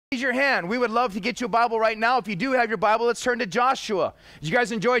Raise your hand. We would love to get you a Bible right now. If you do have your Bible, let's turn to Joshua. Did you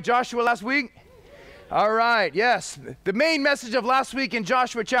guys enjoy Joshua last week? All right, yes. The main message of last week in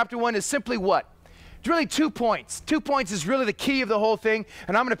Joshua chapter 1 is simply what? It's really 2 points. 2 points is really the key of the whole thing,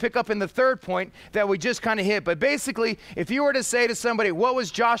 and I'm going to pick up in the third point that we just kind of hit. But basically, if you were to say to somebody, what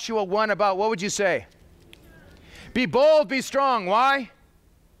was Joshua 1 about, what would you say? Be bold, be strong. Why?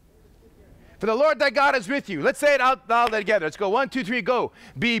 For the Lord thy God is with you. Let's say it out loud together. Let's go. 1, 2, 3, go.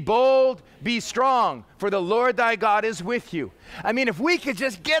 Be bold, be strong, for the Lord thy God is with you. I mean, if we could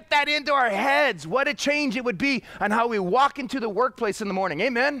just get that into our heads, what a change it would be on how we walk into the workplace in the morning.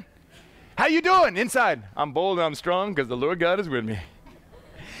 Amen? How you doing inside? I'm bold and I'm strong because the Lord God is with me.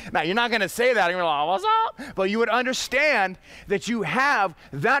 Now, you're not going to say that. You're going to what's up? But you would understand that you have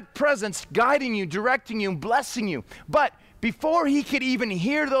that presence guiding you, directing you, and blessing you. But before he could even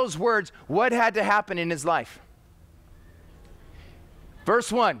hear those words, what had to happen in his life?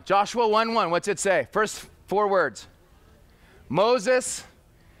 Verse 1, Joshua 1:1, what's it say? First 4 words. Moses,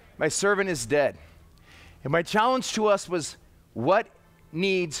 my servant, is dead. And my challenge to us was, what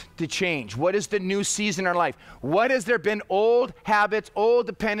needs to change? What is the new season in our life? What has there been old habits, old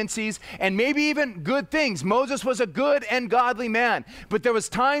dependencies, and maybe even good things? Moses was a good and godly man, but there was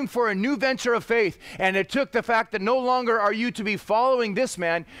time for a new venture of faith, and it took the fact that no longer are you to be following this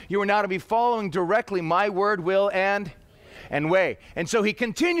man, you are now to be following directly my word, will, and way. And so he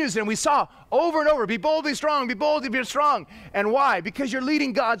continues, and we saw over and over, be bold, be strong, be bold, be strong. And why? Because you're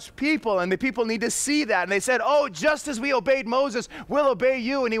leading God's people, and the people need to see that. And they said, oh, just as we obeyed Moses, we'll obey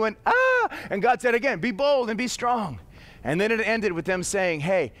you. And he went, ah! And God said again, be bold and be strong. And then it ended with them saying,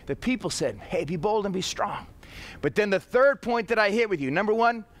 hey, the people said, hey, be bold and be strong. But then the third point that I hit with you, number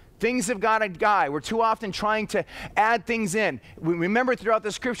 1, things have got to die. We're too often trying to add things in. We remember throughout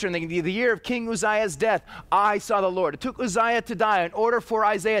the scripture, in the year of King Uzziah's death, I saw the Lord. It took Uzziah to die in order for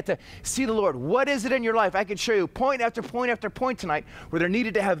Isaiah to see the Lord. What is it in your life? I could show you point after point after point tonight where there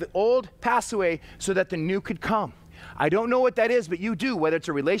needed to have the old pass away so that the new could come. I don't know what that is, but you do. Whether it's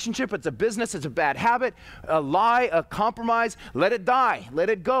a relationship, it's a business, it's a bad habit, a lie, a compromise, let it die, let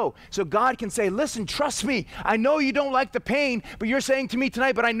it go. So God can say, listen, trust me. I know you don't like the pain, but you're saying to me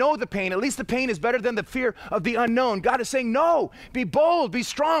tonight, but I know the pain. At least the pain is better than the fear of the unknown. God is saying, no, be bold, be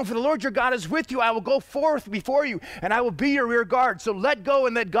strong, for the Lord your God is with you. I will go forth before you, and I will be your rear guard. So let go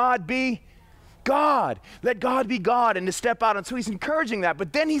and let God be God. Let God be God, and to step out. And so he's encouraging that.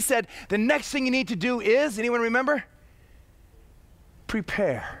 But then he said, the next thing you need to do is, anyone remember?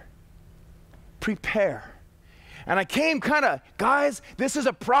 Prepare. Prepare. And I came kind of, guys, this is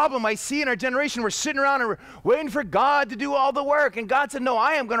a problem I see in our generation. We're sitting around and we're waiting for God to do all the work. And God said, no,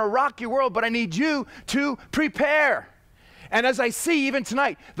 I am going to rock your world, but I need you to prepare. And as I see even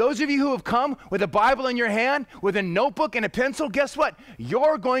tonight, those of you who have come with a Bible in your hand, with a notebook and a pencil, guess what?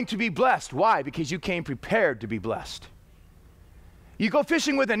 You're going to be blessed. Why? Because you came prepared to be blessed. You go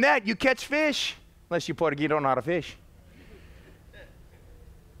fishing with a net, you catch fish, unless you don't know how to fish.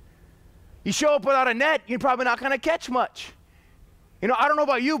 You show up without a net, you're probably not going to catch much. You know, I don't know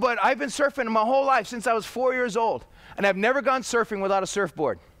about you, but I've been surfing my whole life since I was 4 years old, and I've never gone surfing without a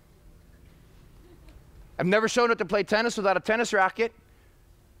surfboard. I've never shown up to play tennis without a tennis racket.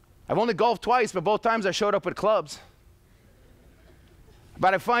 I've only golfed twice, but both times I showed up with clubs.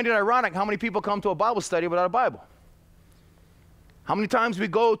 But I find it ironic how many people come to a Bible study without a Bible. How many times we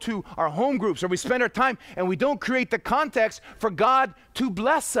go to our home groups or we spend our time and we don't create the context for God to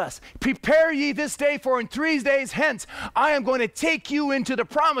bless us. Prepare ye this day, for in 3 days hence I am going to take you into the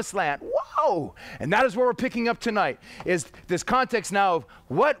promised land. Whoa! And that is where we're picking up tonight, is this context now of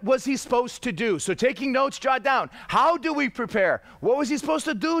what was he supposed to do. So taking notes, jot down. How do we prepare? What was he supposed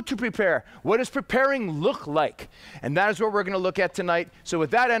to do to prepare? What does preparing look like? And that is what we're going to look at tonight. So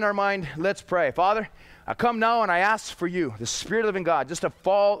with that in our mind, let's pray. Father, I come now and I ask for you, the Spirit of the living God, just to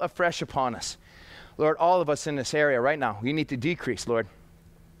fall afresh upon us. Lord, all of us in this area right now, we need to decrease, Lord,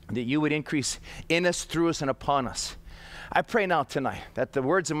 that you would increase in us, through us, and upon us. I pray now tonight that the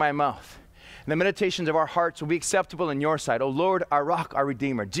words of my mouth and the meditations of our hearts will be acceptable in your sight. Oh Lord, our rock, our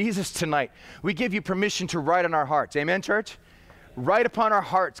redeemer. Jesus, tonight, we give you permission to write on our hearts. Amen, church? Write upon our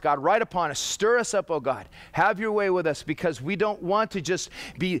hearts, God, write upon us. Stir us up, oh God. Have your way with us, because we don't want to just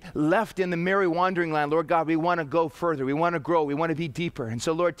be left in the merry wandering land. Lord God, we want to go further. We want to grow. We want to be deeper. And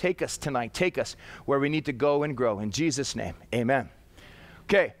so, Lord, take us tonight. Take us where we need to go and grow. In Jesus' name, amen.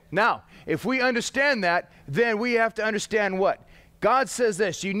 Okay, now, if we understand that, then we have to understand what? God says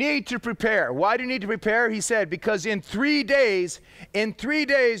this, you need to prepare. Why do you need to prepare? He said, because in 3 days,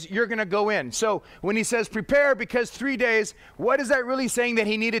 you're going to go in. So when he says prepare because 3 days, what is that really saying that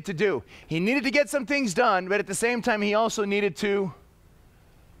he needed to do? He needed to get some things done, but at the same time, he also needed to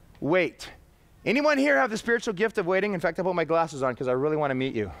wait. Anyone here have the spiritual gift of waiting? In fact, I put my glasses on because I really want to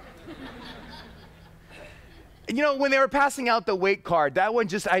meet you. You know, when they were passing out the wait card, that one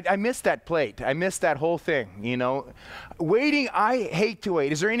just, I missed that plate. I missed that whole thing, you know. Waiting, I hate to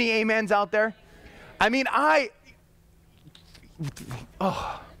wait. Is there any amens out there? I mean, I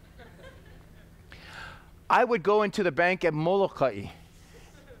would go into the bank at Molokai,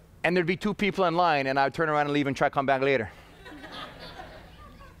 and there'd be 2 people in line, and I would turn around and leave and try to come back later.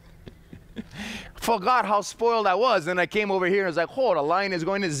 Forgot how spoiled I was. Then I came over here and was like, oh, the line is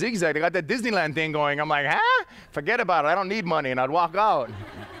going to zigzag. They got that Disneyland thing going. I'm like, huh? Forget about it. I don't need money. And I'd walk out.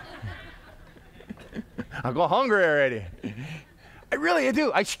 I go hungry already. I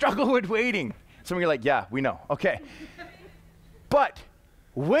do. I struggle with waiting. Some of you are like, yeah, we know. Okay. But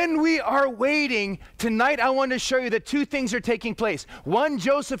when we are waiting, tonight I want to show you that 2 things are taking place. One,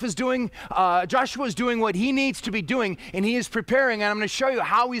 Joshua is doing what he needs to be doing, and he is preparing, and I'm going to show you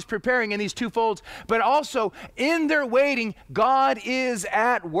how he's preparing in these 2 folds. But also, in their waiting, God is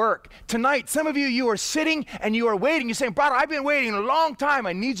at work. Tonight, some of you are sitting and you are waiting. You're saying, brother, I've been waiting a long time.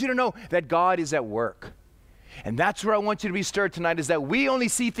 I need you to know that God is at work. And that's where I want you to be stirred tonight, is that we only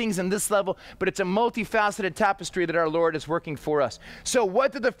see things in this level, but it's a multifaceted tapestry that our Lord is working for us. So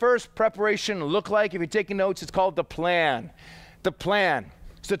what did the first preparation look like? If you're taking notes, it's called the plan. The plan.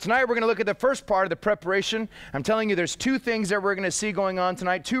 So tonight we're going to look at the first part of the preparation. I'm telling you there's 2 things that we're going to see going on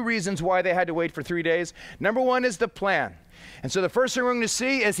tonight, 2 reasons why they had to wait for 3 days. Number 1 is the plan. And so the first thing we're going to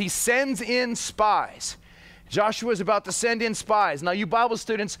see is he sends in spies. Joshua is about to send in spies. Now, you Bible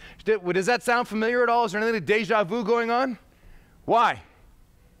students, does that sound familiar at all? Is there anything deja vu going on? Why?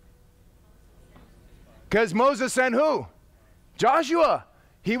 Because Moses sent who? Joshua.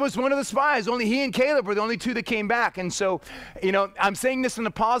 He was one of the spies. Only he and Caleb were the only 2 that came back. And so, you know, I'm saying this in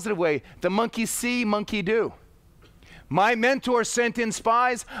a positive way. The monkey see, monkey do. My mentor sent in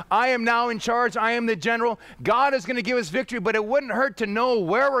spies. I am now in charge. I am the general. God is going to give us victory, but it wouldn't hurt to know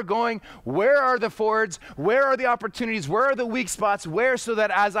where we're going, where are the fords, where are the opportunities, where are the weak spots, where, so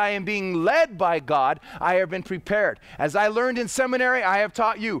that as I am being led by God, I have been prepared. As I learned in seminary, I have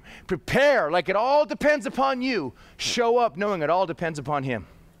taught you, prepare like it all depends upon you. Show up knowing it all depends upon him.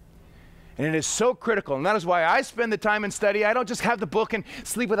 And it is so critical, and that is why I spend the time in study. I don't just have the book and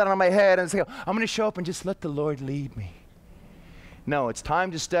sleep with it on my head and say, I'm going to show up and just let the Lord lead me. No, it's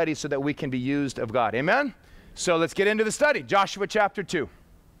time to study so that we can be used of God. Amen? So let's get into the study. Joshua chapter 2.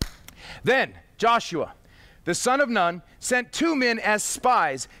 Then Joshua, the son of Nun, sent 2 men as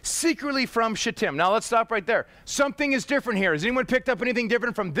spies secretly from Shittim. Now let's stop right there. Something is different here. Has anyone picked up anything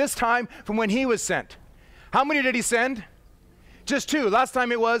different from this time from when he was sent? How many did he send? Just 2. Last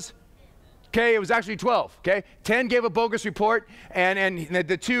time it was? Okay, it was actually 12, okay? 10 gave a bogus report, and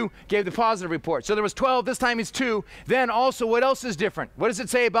the 2 gave the positive report. So there was 12, this time it's 2. Then also, what else is different? What does it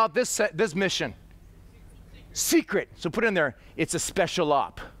say about this mission? Secret. So put in there, it's a special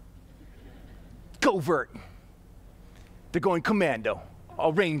op. Covert. They're going commando,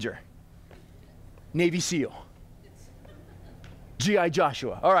 a ranger, Navy SEAL, G.I.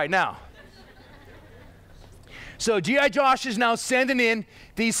 Joshua. All right, now. So G.I. Josh is now sending in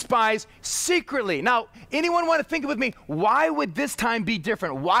these spies secretly. Now, anyone want to think with me, why would this time be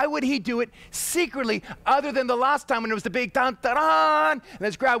different? Why would he do it secretly other than the last time when it was the big dun-dun-dun, and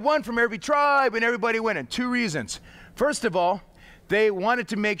let's grab one from every tribe and everybody winning? 2 reasons. First of all, they wanted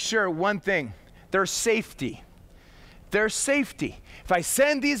to make sure one thing, their safety. Their safety. If I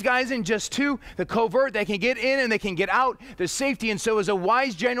send these guys in just 2, the covert, they can get in and they can get out. There's safety. And so as a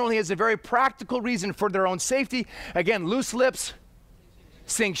wise general, he has a very practical reason for their own safety. Again, loose lips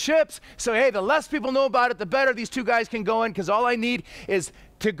sink ships. So, hey, the less people know about it, the better these 2 guys can go in, because all I need is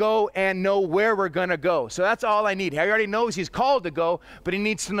to go and know where we're going to go. So that's all I need. He already knows he's called to go, but he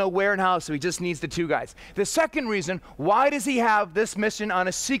needs to know where and how, so he just needs the 2 guys. The second reason, why does he have this mission on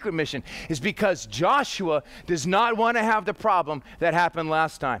a secret mission, is because Joshua does not want to have the problem that happened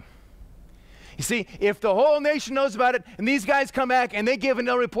last time. You see, if the whole nation knows about it, and these guys come back and they give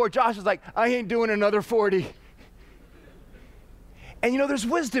another report, Joshua's like, I ain't doing another 40. And you know, there's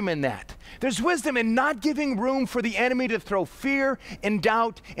wisdom in that. There's wisdom in not giving room for the enemy to throw fear and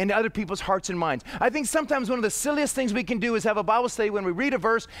doubt into other people's hearts and minds. I think sometimes one of the silliest things we can do is have a Bible study when we read a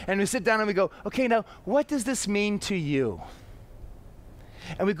verse and we sit down and we go, okay, now, what does this mean to you?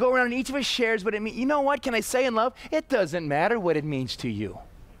 And we go around and each of us shares what it means. You know what, can I say in love? It doesn't matter what it means to you.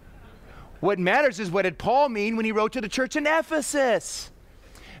 What matters is what did Paul mean when he wrote to the church in Ephesus.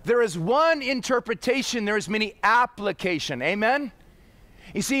 There is one interpretation, there is many application. Amen?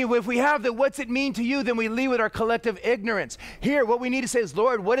 You see, if we have the what's it mean to you, then we leave with our collective ignorance. Here, what we need to say is,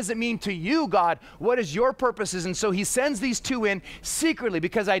 Lord, what does it mean to you, God? What is your purposes? And so he sends these two in secretly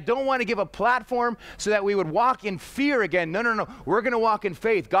because I don't want to give a platform so that we would walk in fear again. No, no, no. We're going to walk in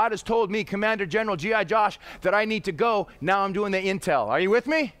faith. God has told me, Commander General G.I. Josh, that I need to go. Now I'm doing the intel. Are you with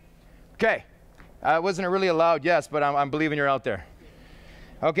me? Okay. It wasn't a really a loud yes, but I'm believing you're out there.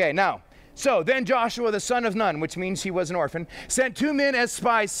 Okay, now. So then Joshua, the son of Nun, which means he was an orphan, sent two men as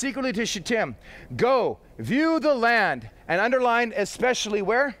spies secretly to Shittim. Go, view the land, and underline especially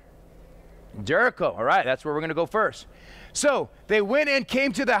where? Jericho. All right, that's where we're going to go first. So they went and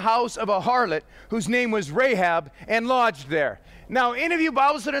came to the house of a harlot whose name was Rahab and lodged there. Now, any of you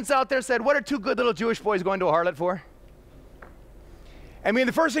Bible students out there said, what are two good little Jewish boys going to a harlot for? I mean,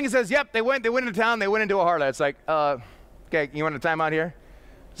 the first thing it says, yep, they went into town, they went into a harlot. It's like, okay, you want a time out here?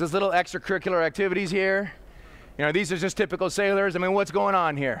 There's little extracurricular activities here. You know, these are just typical sailors. I mean, what's going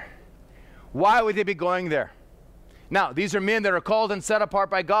on here? Why would they be going there? Now, these are men that are called and set apart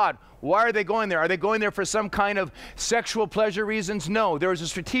by God. Why are they going there? Are they going there for some kind of sexual pleasure reasons? No, there was a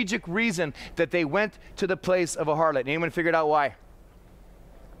strategic reason that they went to the place of a harlot. Anyone figured out why?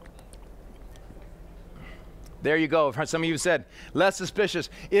 There you go. Some of you said, less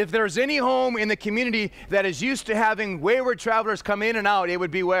suspicious. If there's any home in the community that is used to having wayward travelers come in and out, it would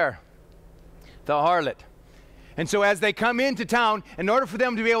be where? The harlot. And so as they come into town, in order for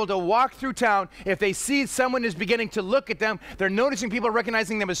them to be able to walk through town, if they see someone is beginning to look at them, they're noticing people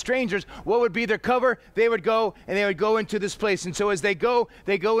recognizing them as strangers, what would be their cover? They would go and they would go into this place. And so as they go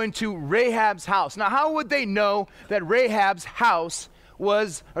into Rahab's house. Now, how would they know that Rahab's house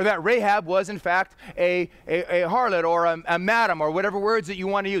was, or that Rahab was in fact a harlot or a madam or whatever words that you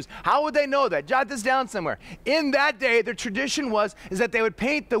want to use? How would they know that? Jot this down somewhere. In that day, the tradition is that they would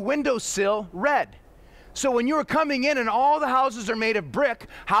paint the windowsill red. So when you were coming in and all the houses are made of brick,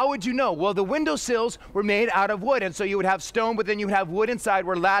 how would you know? Well, the windowsills were made out of wood, and so you would have stone, but then you would have wood inside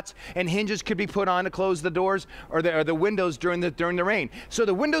where lats and hinges could be put on to close the doors or the windows during the rain. So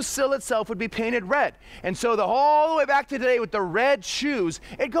the windowsill itself would be painted red. And so all the way back to today with the red shoes,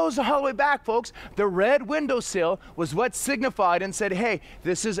 it goes all the way back, folks. The red windowsill was what signified and said, hey,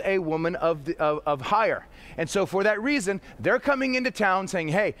 this is a woman of hire. And so for that reason, they're coming into town saying,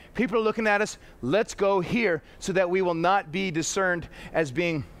 hey, people are looking at us, let's go here so that we will not be discerned as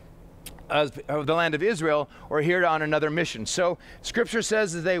being of the land of Israel or here on another mission. So scripture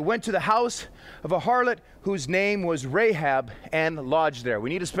says that they went to the house of a harlot whose name was Rahab and lodged there. We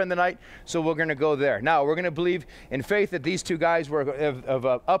need to spend the night, so we're going to go there. Now, we're going to believe in faith that these two guys were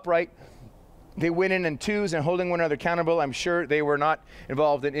of upright. They went in twos and holding one another accountable. I'm sure they were not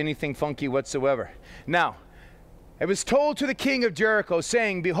involved in anything funky whatsoever. Now, it was told to the king of Jericho,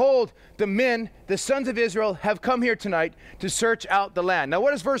 saying, behold, the men, the sons of Israel, have come here tonight to search out the land. Now, what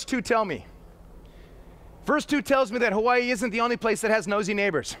does verse 2 tell me? Verse 2 tells me that Hawaii isn't the only place that has nosy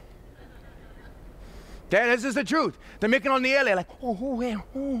neighbors. Okay, this is the truth. They're making on the LA like,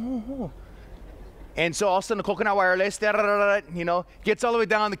 oh. And so all of a sudden the coconut wireless, gets all the way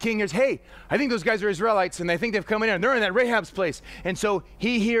down. The king hears, hey, I think those guys are Israelites, and they think they've come in here, and they're in that Rahab's place. And so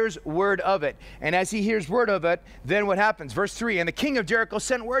he hears word of it. And as he hears word of it, then what happens? Verse 3, and the king of Jericho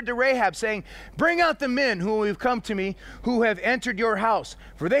sent word to Rahab, saying, bring out the men who have come to me, who have entered your house,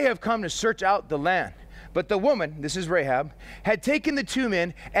 for they have come to search out the land. But the woman, this is Rahab, had taken the two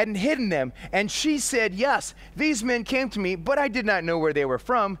men and hidden them. And she said, yes, these men came to me, but I did not know where they were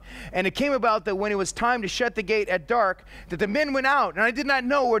from. And it came about that when it was time to shut the gate at dark, that the men went out, and I did not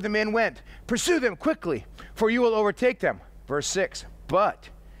know where the men went. Pursue them quickly, for you will overtake them. Verse 6, but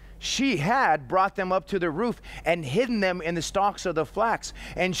she had brought them up to the roof and hidden them in the stalks of the flax.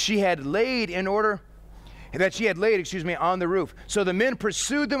 And she had laid on the roof. So the men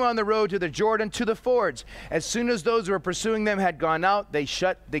pursued them on the road to the Jordan to the fords. As soon as those who were pursuing them had gone out, they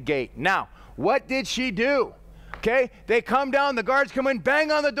shut the gate. Now, what did she do? Okay, they come down, the guards come in,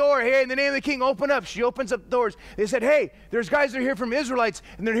 bang on the door. Hey, in the name of the king, open up. She opens up the doors. They said, hey, there's guys that are here from Israelites,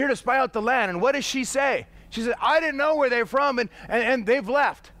 and they're here to spy out the land. And what does she say? She said, I didn't know where they're from, and they've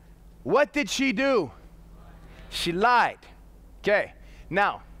left. What did she do? She lied. Okay,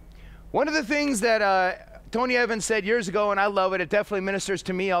 now, one of the things that Tony Evans said years ago, and I love it, it definitely ministers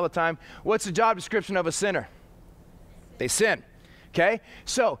to me all the time. What's the job description of a sinner? They sin. Okay?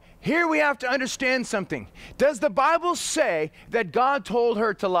 So here we have to understand something. Does the Bible say that God told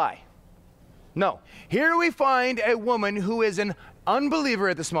her to lie? No. Here we find a woman who is an unbeliever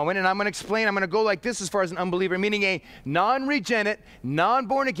at this moment, and I'm going to explain, I'm going to go like this as far as an unbeliever, meaning a non-regenerate,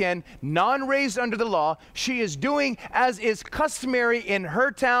 non-born again, non-raised under the law. She is doing as is customary in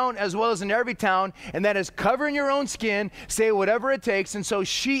her town as well as in every town, and that is covering your own skin, say whatever it takes, and so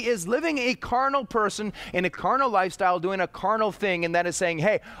she is living a carnal person in a carnal lifestyle, doing a carnal thing, and that is saying,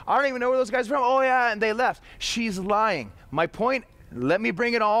 hey, I don't even know where those guys are from. Oh yeah, and they left. She's lying. My point, let me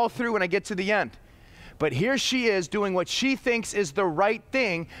bring it all through when I get to the end. But here she is doing what she thinks is the right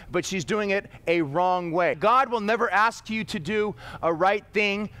thing, but she's doing it a wrong way. God will never ask you to do a right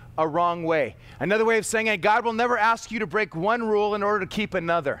thing a wrong way. Another way of saying it, God will never ask you to break one rule in order to keep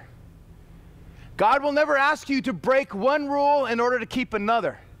another. God will never ask you to break one rule in order to keep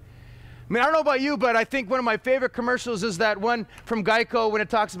another. I mean, I don't know about you, but I think one of my favorite commercials is that one from Geico when it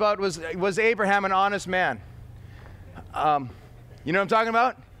talks about was Abraham an honest man. You know what I'm talking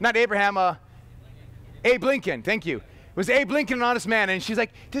about? Not Abraham, Abe Lincoln, thank you. It was Abe Lincoln, an honest man, and she's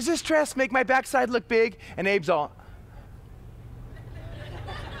like, does this dress make my backside look big? And Abe's all,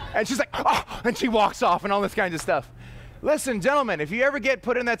 and she's like, oh, and she walks off and all this kind of stuff. Listen, gentlemen, if you ever get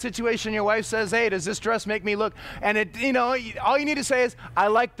put in that situation, your wife says, hey, does this dress make me look, and it, you know, all you need to say is, I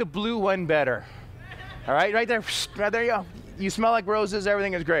like the blue one better. All right, right there you go. You smell like roses,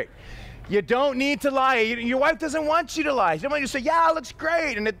 everything is great. You don't need to lie. Your wife doesn't want you to lie. She doesn't want you to say, yeah, it looks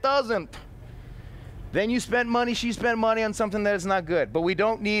great, and it doesn't. Then you spent money, she spent money on something that is not good. But we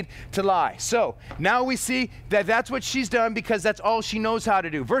don't need to lie. So now we see that that's what she's done because that's all she knows how to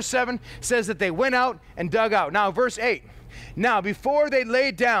do. Verse 7 says that they went out and dug out. Now verse 8. Now before they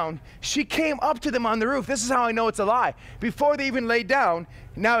laid down, she came up to them on the roof. This is how I know it's a lie. Before they even laid down,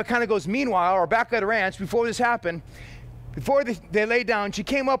 now it kind of goes meanwhile, or back at the ranch, before this happened, before they lay down, she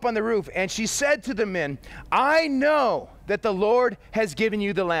came up on the roof and she said to the men, I know that the Lord has given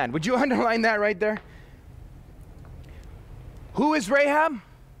you the land. Would you underline that right there? Who is Rahab?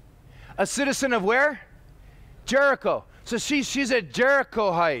 A citizen of where? Jericho. So she's a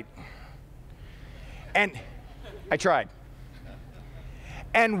Jerichoite. And I tried.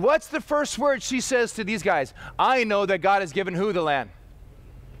 And what's the first word she says to these guys? I know that God has given who the land?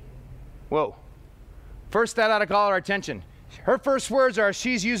 Whoa. First, that ought to call our attention. Her first words are,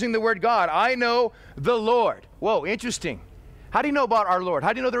 she's using the word God. I know the Lord. Whoa, interesting. How do you know about our Lord?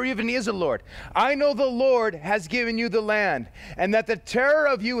 How do you know there even is a Lord? I know the Lord has given you the land, and that the terror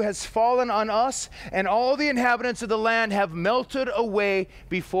of you has fallen on us, and all the inhabitants of the land have melted away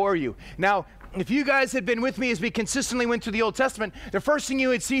before you. Now, if you guys had been with me as we consistently went through the Old Testament, the first thing you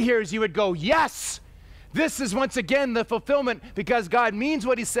would see here is you would go, yes! This is once again the fulfillment because God means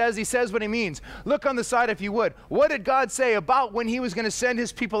what he says what he means. Look on the side if you would. What did God say about when he was going to send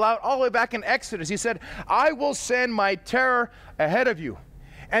his people out all the way back in Exodus? He said, I will send my terror ahead of you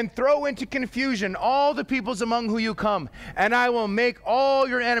and throw into confusion all the peoples among who you come, and I will make all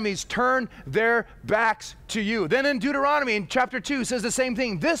your enemies turn their backs to you. Then in Deuteronomy in chapter 2 says the same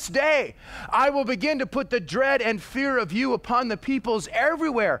thing. This day I will begin to put the dread and fear of you upon the peoples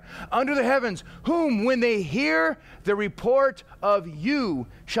everywhere under the heavens, whom when they hear the report of you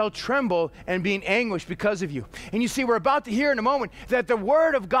shall tremble and be in anguish because of you. And you see, we're about to hear in a moment that the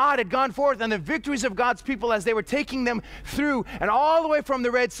word of God had gone forth and the victories of God's people as they were taking them through and all the way from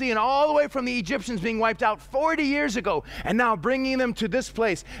the Red Sea and all the way from the Egyptians being wiped out 40 years ago and now bringing them to this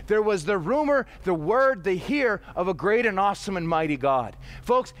place. There was the rumor, the word, the hear of a great and awesome and mighty God.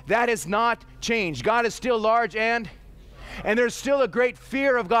 Folks, that has not changed. God is still large and there's still a great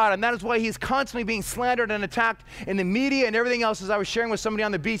fear of God, and that is why he's constantly being slandered and attacked in the media and everything else. As I was sharing with somebody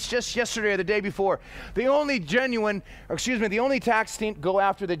on the beach just yesterday or the day before, the only tax team go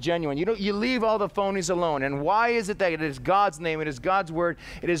after the genuine. You leave all the phonies alone. And why is it that it is God's name, it is God's word,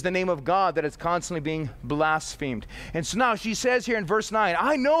 it is the name of God that is constantly being blasphemed? And so now she says here in verse 9,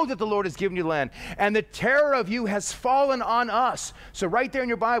 I know that the Lord has given you land, and the terror of you has fallen on us. So right there in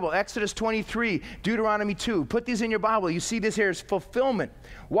your Bible, Exodus 23, Deuteronomy 2, put these in your Bible. You see this here is fulfillment.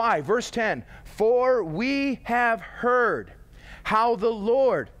 Why? Verse 10, for we have heard how the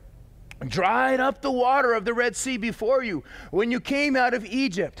Lord dried up the water of the Red Sea before you when you came out of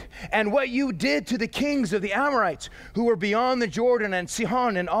Egypt, and what you did to the kings of the Amorites who were beyond the Jordan, and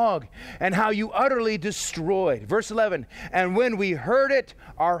Sihon and Og, and how you utterly destroyed. Verse 11, and when we heard it,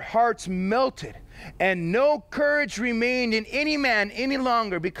 our hearts melted, and no courage remained in any man any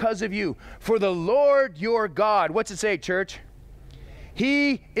longer because of you. For the Lord your God, what's it say, church?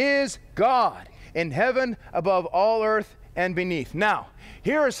 He is God in heaven above all earth and beneath. Now,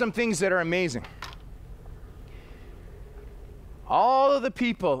 here are some things that are amazing. All of the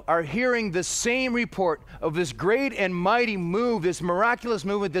people are hearing the same report of this great and mighty move, this miraculous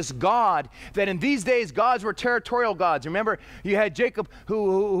move with this God, that in these days gods were territorial gods. Remember, you had Jacob,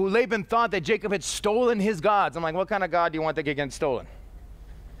 who Laban thought that Jacob had stolen his gods. I'm like, what kind of God do you want that gets stolen?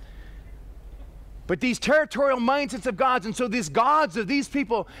 But these territorial mindsets of gods, and so these gods of these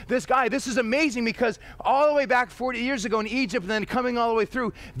people, this guy, this is amazing because all the way back 40 years ago in Egypt and then coming all the way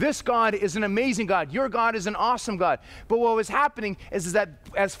through, this God is an amazing God. Your God is an awesome God. But what was happening is that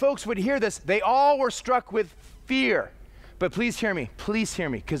as folks would hear this, they all were struck with fear. But please hear me,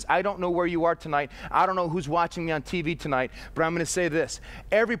 because I don't know where you are tonight. I don't know who's watching me on TV tonight, but I'm going to say this.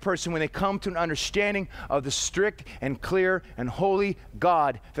 Every person, when they come to an understanding of the strict and clear and holy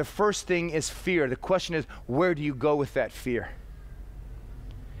God, the first thing is fear. The question is, where do you go with that fear?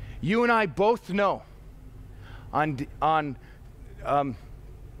 You and I both know on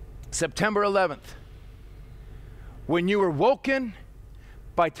September 11th, when you were woken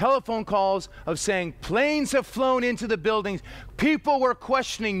by telephone calls of saying planes have flown into the buildings, people were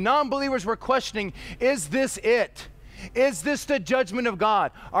questioning, non-believers were questioning, is this it? Is this the judgment of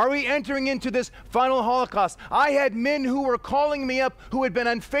God? Are we entering into this final Holocaust? I had men who were calling me up who had been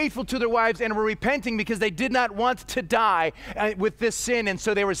unfaithful to their wives and were repenting because they did not want to die with this sin. And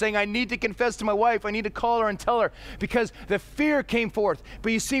so they were saying, I need to confess to my wife. I need to call her and tell her, because the fear came forth.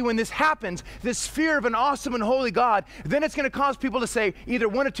 But you see, when this happens, this fear of an awesome and holy God, then it's going to cause people to say either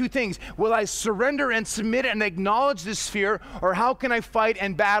one of two things. Will I surrender and submit and acknowledge this fear, or how can I fight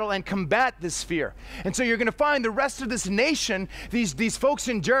and battle and combat this fear? And so you're going to find the rest of this nation, these folks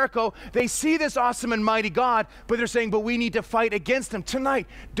in Jericho, they see this awesome and mighty God, but they're saying, but we need to fight against him. Tonight,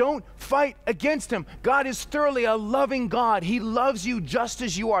 don't fight against him. God is thoroughly a loving God. He loves you just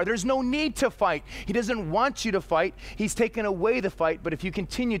as you are. There's no need to fight. He doesn't want you to fight. He's taken away the fight, but if you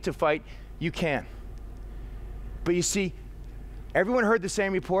continue to fight, you can. But you see, everyone heard the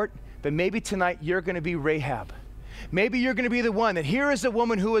same report, but maybe tonight you're going to be Rahab. Maybe you're going to be the one that here is a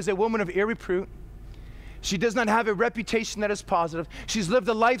woman who is a woman of irreproof. She does not have a reputation that is positive. She's lived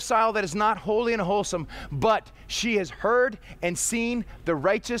a lifestyle that is not holy and wholesome, but she has heard and seen the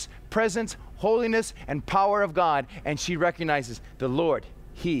righteous presence, holiness, and power of God, and she recognizes the Lord,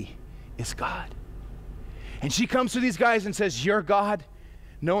 he is God. And she comes to these guys and says, you're God.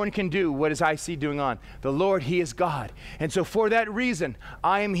 No one can do what I see doing on. The Lord, he is God. And so for that reason,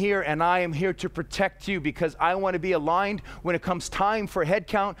 I am here, and I am here to protect you, because I want to be aligned when it comes time for head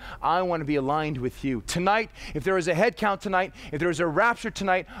count. I want to be aligned with you. Tonight, if there is a head count tonight, if there is a rapture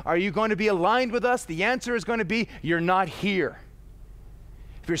tonight, are you going to be aligned with us? The answer is going to be, you're not here.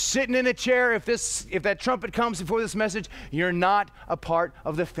 If you're sitting in a chair, if that trumpet comes before this message, you're not a part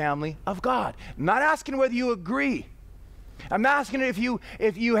of the family of God. I'm not asking whether you agree. I'm asking if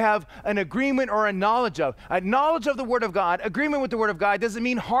you have an agreement or a knowledge of the Word of God. Agreement with the Word of God doesn't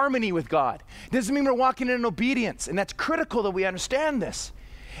mean harmony with God. It doesn't mean we're walking in obedience, and that's critical that we understand this.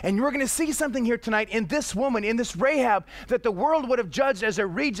 And we're going to see something here tonight in this woman, in this Rahab, that the world would have judged as a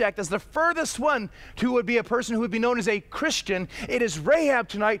reject, as the furthest one who would be a person who would be known as a Christian. It is Rahab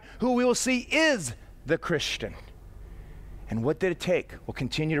tonight who we will see is the Christian. And what did it take? Well,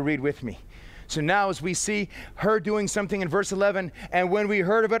 continue to read with me. So now as we see her doing something in verse 11, and when we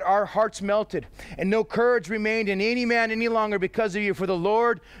heard of it, our hearts melted, and no courage remained in any man any longer because of you. For the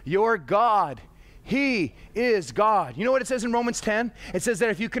Lord, your God, he is God. You know what it says in Romans 10? It says that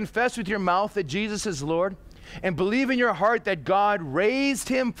if you confess with your mouth that Jesus is Lord, and believe in your heart that God raised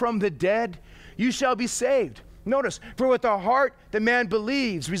him from the dead, you shall be saved. Notice, for with the heart the man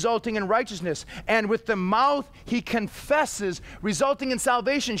believes, resulting in righteousness, and with the mouth he confesses, resulting in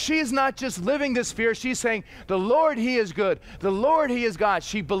salvation. She is not just living this fear, she's saying, the Lord, he is good. The Lord, he is God.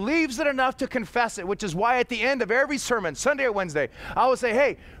 She believes it enough to confess it, which is why at the end of every sermon, Sunday or Wednesday, I will say,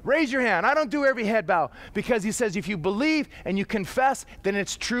 hey, raise your hand. I don't do every head bow, because he says if you believe and you confess, then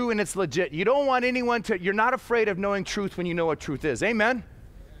it's true and it's legit. You don't want anyone to, you're not afraid of knowing truth when you know what truth is. Amen?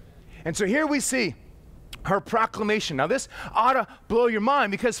 And so here we see her proclamation. Now this ought to blow your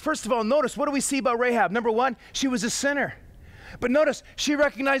mind, because first of all, notice, what do we see about Rahab? Number one, she was a sinner. But notice, she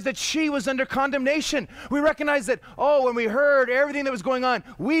recognized that she was under condemnation. We recognize that, when we heard everything that was going on,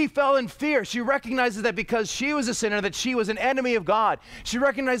 we fell in fear. She recognizes that because she was a sinner, that she was an enemy of God. She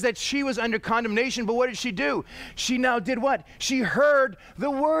recognized that she was under condemnation, but what did she do? She now did what? She heard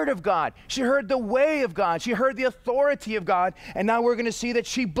the word of God. She heard the way of God. She heard the authority of God, and now we're going to see that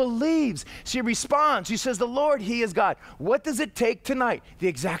she believes. She responds. She says, the Lord, he is God. What does it take tonight? The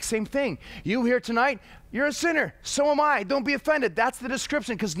exact same thing. You here tonight, You're a sinner. So am I. Don't be offended. That's the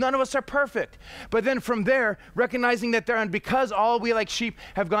description, because none of us are perfect. But then from there, recognizing that and because all we like sheep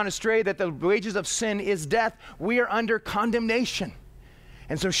have gone astray, that the wages of sin is death, we are under condemnation.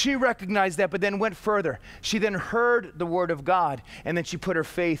 And so she recognized that, but then went further. She then heard the word of God, and then she put her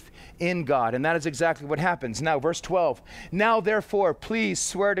faith in God. And that is exactly what happens. Now, verse 12. Now, therefore, please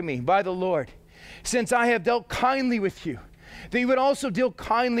swear to me by the Lord, since I have dealt kindly with you, that you would also deal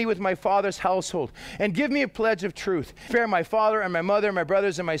kindly with my father's household, and give me a pledge of truth. Spare my father and my mother and my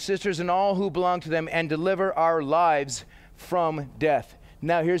brothers and my sisters and all who belong to them, and deliver our lives from death.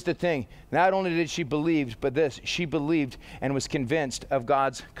 Now here's the thing. Not only did she believe, but she believed and was convinced of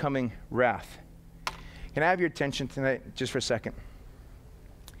God's coming wrath. Can I have your attention tonight just for a second?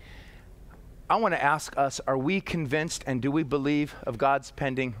 I want to ask us, are we convinced and do we believe of God's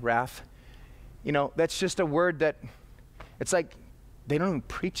pending wrath? You know, that's just a word that, it's like they don't even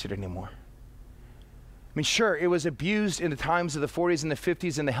preach it anymore. I mean, sure, it was abused in the times of the 40s and the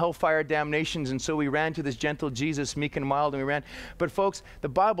 50s and the hellfire damnations, and so we ran to this gentle Jesus, meek and mild, and we ran. But folks, the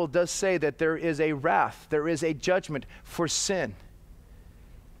Bible does say that there is a wrath, there is a judgment for sin,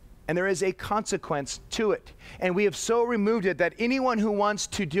 and there is a consequence to it. And we have so removed it that anyone who wants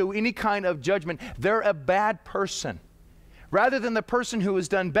to do any kind of judgment, they're a bad person. Rather than the person who has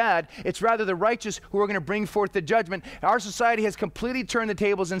done bad, it's rather the righteous who are going to bring forth the judgment. Our society has completely turned the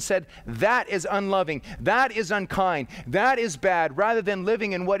tables and said, that is unloving, that is unkind, that is bad, rather than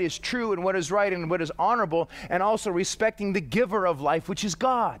living in what is true and what is right and what is honorable, and also respecting the giver of life, which is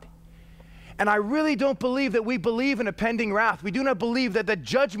God. And I really don't believe that we believe in a pending wrath. We do not believe that the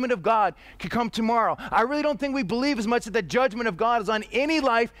judgment of God could come tomorrow. I really don't think we believe as much that the judgment of God is on any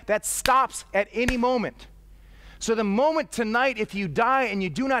life that stops at any moment. So the moment tonight, if you die and you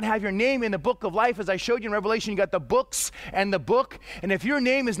do not have your name in the book of life, as I showed you in Revelation, you got the books and the book. And if your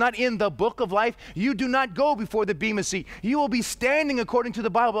name is not in the book of life, you do not go before the bema seat. You will be standing according to the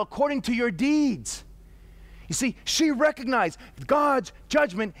Bible, according to your deeds. You see, she recognized God's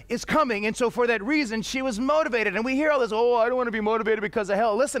judgment is coming. And so for that reason, she was motivated. And we hear all this, oh, I don't want to be motivated because of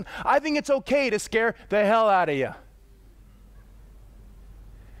hell. Listen, I think it's okay to scare the hell out of you.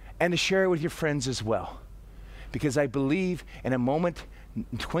 And to share it with your friends as well. Because I believe in a moment,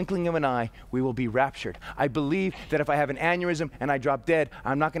 twinkling of an eye, we will be raptured. I believe that if I have an aneurysm and I drop dead,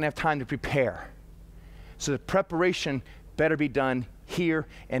 I'm not going to have time to prepare. So the preparation better be done here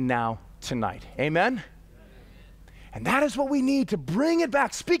and now tonight. Amen? And that is what we need to bring it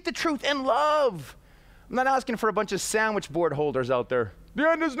back. Speak the truth in love. I'm not asking for a bunch of sandwich board holders out there. The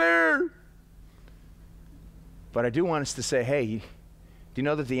end is near. But I do want us to say, hey, do you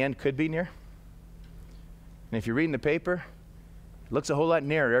know that the end could be near? And if you're reading the paper, it looks a whole lot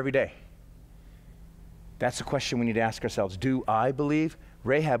nearer every day. That's the question we need to ask ourselves. Do I believe?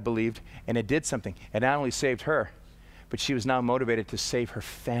 Rahab believed, and it did something. It not only saved her, but she was now motivated to save her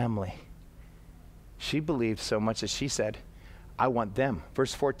family. She believed so much that she said, I want them.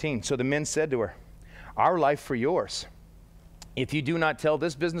 Verse 14, so the men said to her, our life for yours. If you do not tell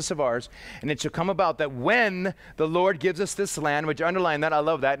this business of ours, and it shall come about that when the Lord gives us this land, which underline that, I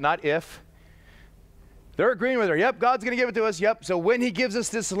love that, not if. They're agreeing with her. Yep, God's going to give it to us. Yep. So when he gives us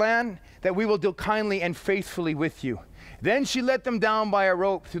this land, that we will deal kindly and faithfully with you. Then she let them down by a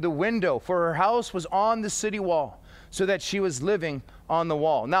rope through the window, for her house was on the city wall, so that she was living on the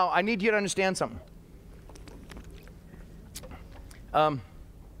wall. Now, I need you to understand something.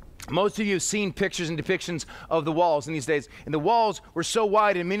 Most of you have seen pictures and depictions of the walls in these days. And the walls were so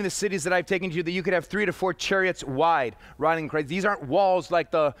wide in many of the cities that I've taken to that you could have 3 to 4 chariots wide riding crazy. These aren't walls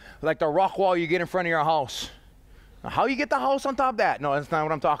like the rock wall you get in front of your house. Now, how you get the house on top of that? No, that's not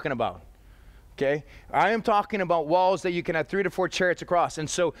what I'm talking about. Okay? I am talking about walls that you can have 3 to 4 chariots across. And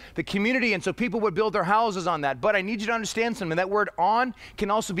so the community, and so people would build their houses on that. But I need you to understand something. That word on can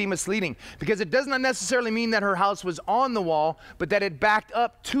also be misleading, because it does not necessarily mean that her house was on the wall, but that it backed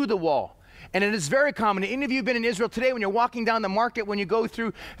up to the wall. And it is very common. Any of you have been in Israel today, when you're walking down the market, when you go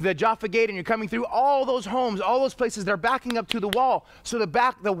through the Jaffa Gate and you're coming through, all those homes, all those places, they're backing up to the wall. So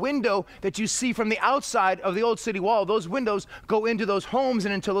the window that you see from the outside of the old city wall, those windows go into those homes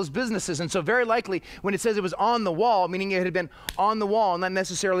and into those businesses. And so very likely when it says it was on the wall, meaning it had been on the wall, not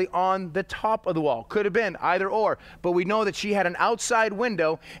necessarily on the top of the wall. Could have been either or. But we know that she had an outside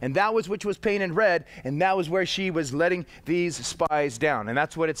window, and that was which was painted red, and that was where she was letting these spies down. And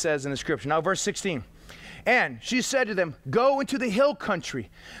that's what it says in the scripture. Now, verse 16, and she said to them, go into the hill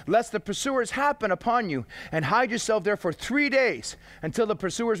country, lest the pursuers happen upon you, and hide yourself there for 3 days until the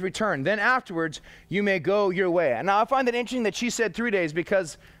pursuers return. Then afterwards you may go your way. And now I find it interesting that she said 3 days,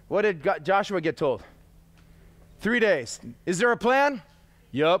 because what did Joshua get told? 3 days. Is there a plan?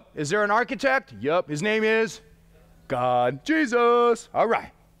 Yup. Is there an architect? Yup. His name is God. Jesus. All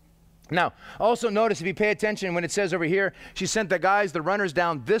right. Now, also notice if you pay attention when it says over here, she sent the guys, the runners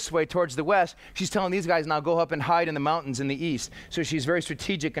down this way towards the west. She's telling these guys now go up and hide in the mountains in the east. So she's very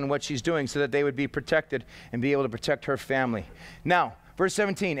strategic in what she's doing so that they would be protected and be able to protect her family. Now, verse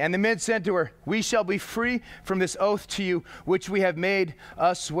 17, and the men said to her, we shall be free from this oath to you, which we have made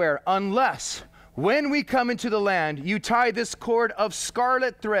us swear, unless when we come into the land, you tie this cord of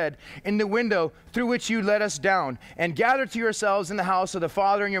scarlet thread in the window through which you let us down, and gather to yourselves in the house of the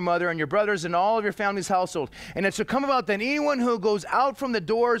father and your mother and your brothers and all of your family's household. And it shall come about that anyone who goes out from the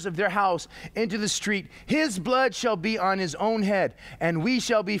doors of their house into the street, his blood shall be on his own head, and we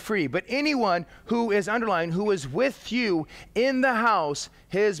shall be free. But anyone who is underlined, who is with you in the house,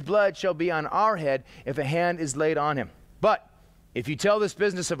 his blood shall be on our head if a hand is laid on him. But if you tell this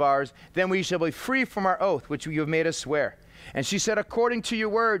business of ours, then we shall be free from our oath, which you have made us swear. And she said, according to your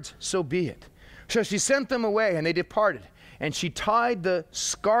words, so be it. So she sent them away, and they departed. And she tied the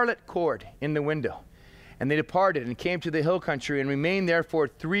scarlet cord in the window. And they departed and came to the hill country and remained there for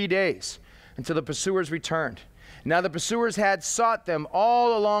 3 days until the pursuers returned. Now the pursuers had sought them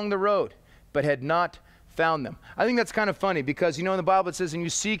all along the road, but had not found them. I think that's kind of funny because, you know, in the Bible it says, and you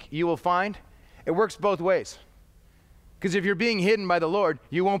seek, you will find. It works both ways. Because if you're being hidden by the Lord,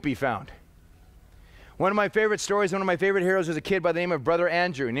 you won't be found. One of my favorite stories, one of my favorite heroes was a kid by the name of Brother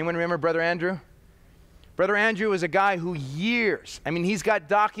Andrew. Anyone remember Brother Andrew? Brother Andrew was a guy who he's got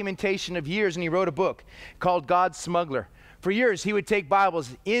documentation of years, and he wrote a book called God's Smuggler. For years, he would take Bibles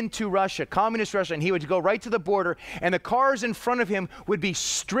into Russia, communist Russia, and he would go right to the border, and the cars in front of him would be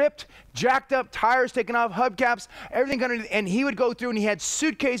stripped, jacked up, tires taken off, hubcaps, everything underneath, and he would go through, and he had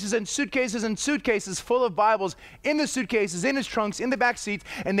suitcases and suitcases and suitcases full of Bibles in the suitcases, in his trunks, in the back seats,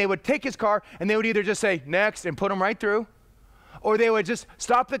 and they would take his car, and they would either just say, next, and put them right through, or they would just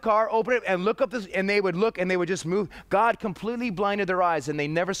stop the car, open it, and look up this, and they would look, and they would just move. God completely blinded their eyes, and they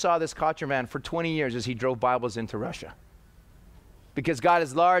never saw this Kotcher man for 20 years as he drove Bibles into Russia. Because God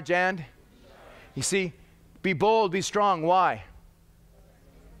is large and, you see, be bold, be strong. Why?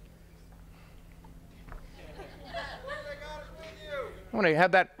 I want to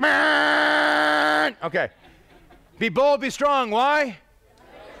have that. Okay. Be bold, be strong. Why?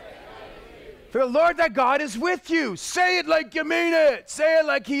 For the Lord thy God is with you. Say it like you mean it. Say it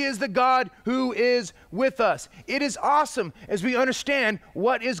like he is the God who is with us. It is awesome as we understand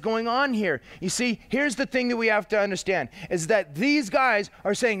what is going on here. You see, here's the thing that we have to understand, is that these guys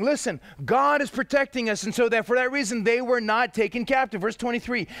are saying, listen, God is protecting us, and so that for that reason they were not taken captive. Verse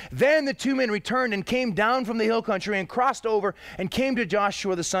 23, then the two men returned and came down from the hill country and crossed over and came to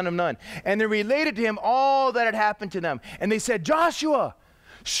Joshua the son of Nun. And they related to him all that had happened to them. And they said, Joshua,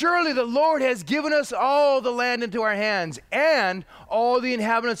 surely the Lord has given us all the land into our hands, and all the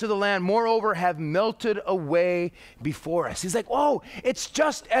inhabitants of the land, moreover, have melted away before us. He's like, whoa, it's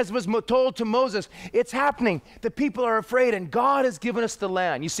just as was told to Moses. It's happening. The people are afraid, and God has given us the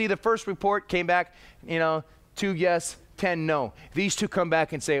land. You see, the first report came back, 2 yes, 10 no. These two come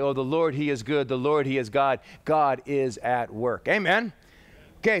back and say, oh, the Lord, he is good. The Lord, he is God. God is at work. Amen?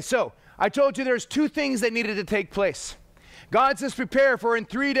 Okay, so I told you there's 2 things that needed to take place. God says, prepare, for in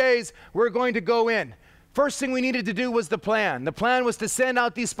 3 days we're going to go in. First thing we needed to do was the plan. The plan was to send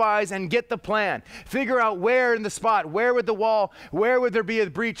out these spies and get the plan. Figure out where in the spot, where would the wall, where would there be a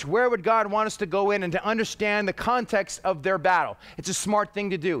breach, where would God want us to go in, and to understand the context of their battle. It's a smart thing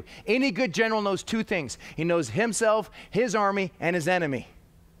to do. Any good general knows 2 things. He knows himself, his army, and his enemy.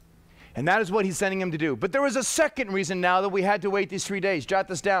 And that is what he's sending him to do. But there was a second reason now that we had to wait these 3 days. Jot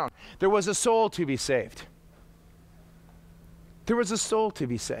this down. There was a soul to be saved. There was a soul to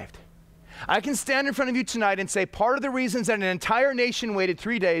be saved. I can stand in front of you tonight and say part of the reasons that an entire nation waited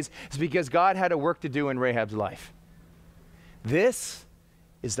 3 days is because God had a work to do in Rahab's life. This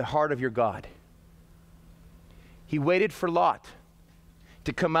is the heart of your God. He waited for Lot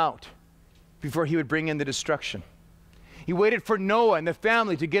to come out before he would bring in the destruction. He waited for Noah and the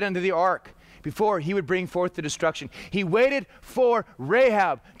family to get into the ark before he would bring forth the destruction. He waited for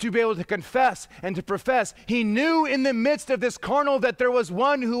Rahab to be able to confess and to profess. He knew in the midst of this carnal that there was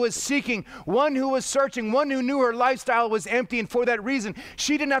one who was seeking, one who was searching, one who knew her lifestyle was empty, and for that reason,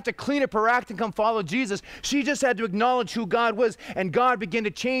 she didn't have to clean up her act and come follow Jesus. She just had to acknowledge who God was, and God began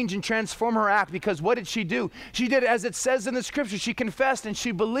to change and transform her act, because what did she do? She did as it says in the scripture. She confessed and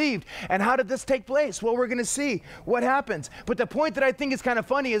she believed. And how did this take place? Well, we're going to see what happens. But the point that I think is kind of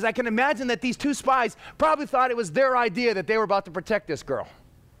funny is I can imagine that these 2 spies probably thought it was their idea that they were about to protect this girl.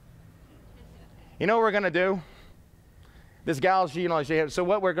 You know what we're going to do? This gal, so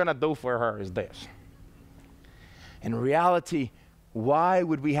what we're going to do for her is this. In reality, Why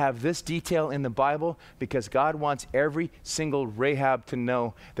would we have this detail in the Bible? Because God wants every single Rahab to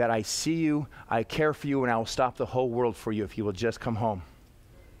know that I see you, I care for you, and I will stop the whole world for you if you will just come home.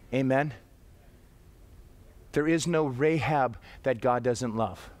 Amen? There is no Rahab that God doesn't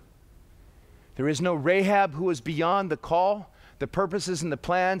love. There is no Rahab who is beyond the call, the purposes and the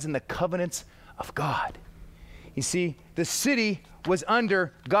plans and the covenants of God. You see, the city was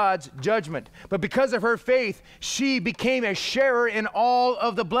under God's judgment. But because of her faith, she became a sharer in all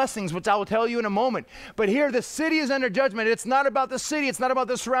of the blessings, which I will tell you in a moment. But here, the city is under judgment. It's not about the city. It's not about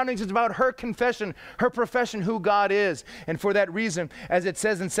the surroundings. It's about her confession, her profession, who God is. And for that reason, as it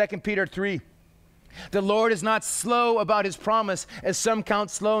says in 2 Peter 3, the Lord is not slow about his promise, as some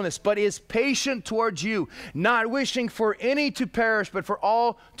count slowness, but is patient towards you, not wishing for any to perish, but for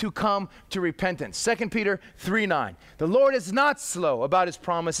all to come to repentance. 2 Peter 3:9. The Lord is not slow about his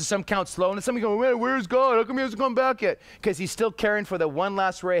promise, as some count slowness. Some go, man, where's God? How come he hasn't come back yet? Because he's still caring for the one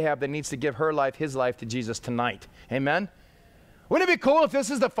last Rahab that needs to give her life, his life, to Jesus tonight. Amen? Wouldn't it be cool if this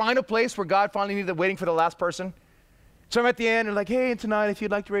is the final place where God finally needed waiting for the last person? So I'm at the end and like, hey, and tonight if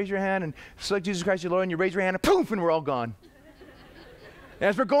you'd like to raise your hand and select Jesus Christ your Lord, and you raise your hand and poof, and we're all gone. And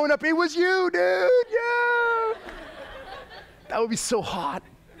as we're going up, it was you, dude, yeah. That would be so hot.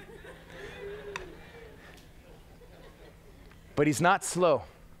 But he's not slow,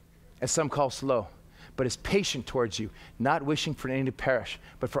 as some call slow, but is patient towards you, not wishing for any to perish,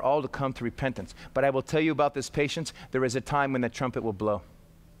 but for all to come to repentance. But I will tell you about this patience, there is a time when the trumpet will blow.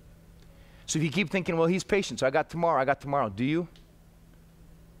 So if you keep thinking, well, he's patient, so I got tomorrow. Do you?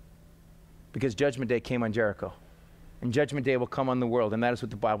 Because Judgment Day came on Jericho. And Judgment Day will come on the world, and that is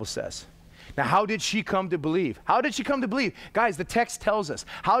what the Bible says. Now, how did she come to believe? How did she come to believe? Guys, the text tells us.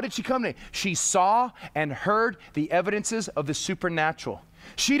 How did she come to? She saw and heard the evidences of the supernatural.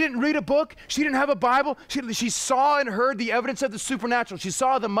 She didn't read a book. She didn't have a Bible. She saw and heard the evidence of the supernatural. She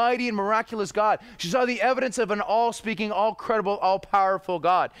saw the mighty and miraculous God. She saw the evidence of an all-speaking, all-credible, all-powerful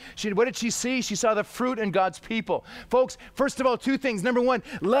God. What did she see? She saw the fruit in God's people. Folks, first of all, two things. Number one,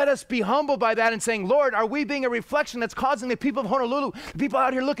 let us be humbled by that and saying, Lord, are we being a reflection that's causing the people of Honolulu, the people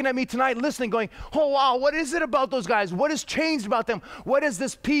out here looking at me tonight, listening, going, oh, wow, what is it about those guys? What has changed about them? What is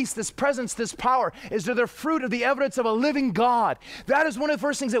this peace, this presence, this power? Is there the fruit of the evidence of a living God? That is one of the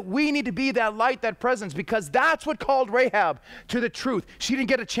first things that we need to be, that light, that presence, because that's what called Rahab to the truth. She didn't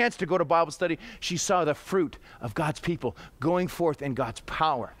get a chance to go to Bible study. She saw the fruit of God's people going forth in God's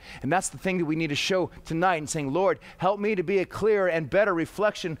power. And that's the thing that we need to show tonight and saying, Lord, help me to be a clearer and better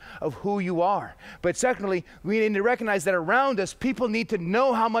reflection of who you are. But secondly, we need to recognize that around us, people need to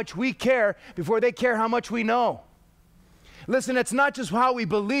know how much we care before they care how much we know. Listen, it's not just how we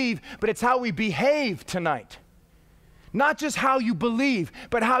believe, but it's how we behave tonight. Not just how you believe,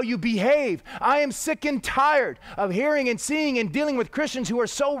 but how you behave. I am sick and tired of hearing and seeing and dealing with Christians who are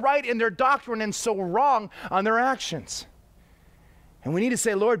so right in their doctrine and so wrong on their actions. And we need to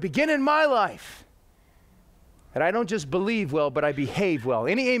say, Lord, begin in my life that I don't just believe well, but I behave well.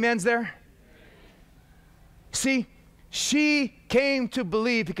 Any amens there? See, she came to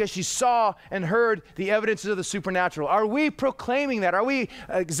believe because she saw and heard the evidences of the supernatural. Are we proclaiming that? Are we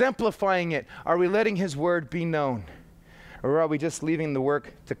exemplifying it? Are we letting his word be known? Or are we just leaving the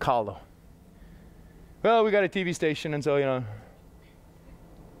work to Kahlo? Well, we got a TV station, and so,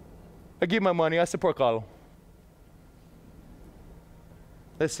 I give my money, I support Kahlo.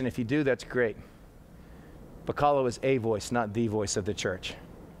 Listen, if you do, that's great. But Kahlo is a voice, not the voice of the church.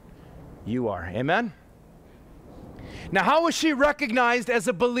 You are. Amen? Now, how was she recognized as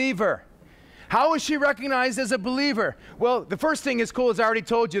a believer? How was she recognized as a believer? Well, the first thing is cool, as I already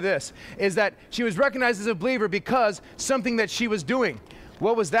told you this, is that she was recognized as a believer because something that she was doing.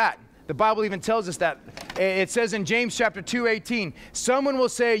 What was that? The Bible even tells us that. It says in James chapter 2:18, someone will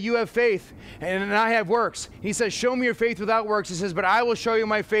say, you have faith, and I have works. He says, show me your faith without works. He says, but I will show you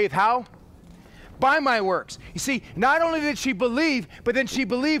my faith. How? By my works. You see, not only did she believe, but then she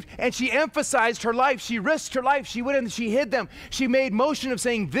believed and she emphasized her life. She risked her life. She went and she hid them. She made motion of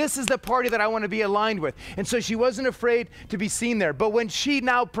saying, this is the party that I want to be aligned with. And so she wasn't afraid to be seen there. But when she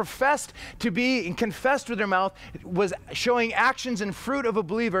now professed to be and confessed with her mouth, was showing actions and fruit of a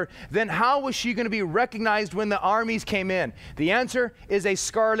believer, then how was she going to be recognized when the armies came in? The answer is a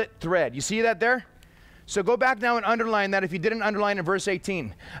scarlet thread. You see that there? So go back now and underline that if you didn't underline in verse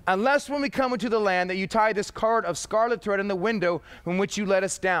 18. Unless when we come into the land that you tie this cord of scarlet thread in the window from which you let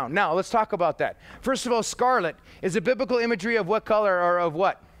us down. Now, let's talk about that. First of all, scarlet is a biblical imagery of what color or of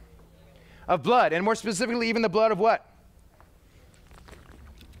what? Of blood. And more specifically, even the blood of what?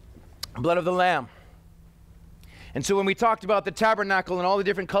 Blood of the Lamb. And so when we talked about the tabernacle and all the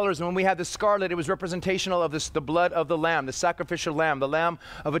different colors, and when we had the scarlet, it was representational of the blood of the lamb, the sacrificial lamb, the lamb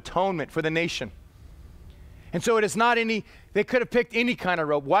of atonement for the nation. And so it is not they could have picked any kind of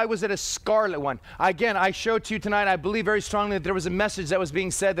robe. Why was it a scarlet one? Again, I showed to you tonight, I believe very strongly that there was a message that was being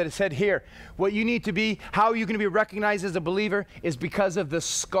said that it said here, what you need to be, how you're going to be recognized as a believer is because of the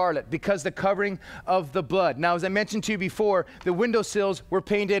scarlet, because the covering of the blood. Now, as I mentioned to you before, the windowsills were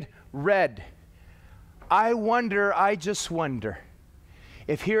painted red. I just wonder,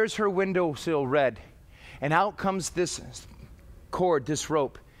 if here's her windowsill red, and out comes this cord, this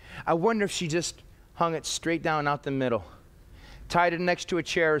rope, I wonder if she just hung it straight down out the middle, tied it next to a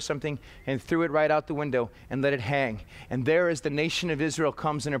chair or something, and threw it right out the window and let it hang. And there, as the nation of Israel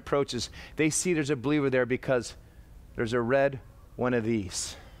comes and approaches, they see there's a believer there because there's a red one of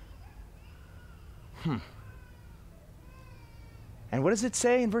these. And what does it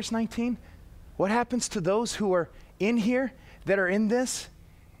say in verse 19? What happens to those who are in here, that are in this?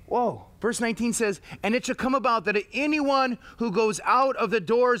 Whoa. Verse 19 says, and it shall come about that anyone who goes out of the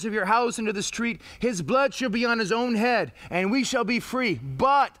doors of your house into the street, his blood shall be on his own head, and we shall be free.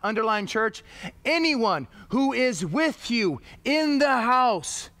 But, underline church, anyone who is with you in the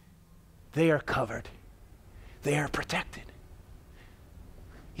house, they are covered. They are protected.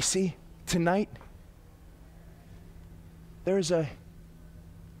 You see, tonight, there's a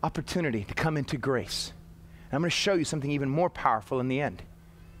opportunity to come into grace. And I'm going to show you something even more powerful in the end.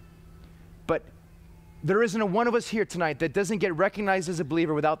 But there isn't a one of us here tonight that doesn't get recognized as a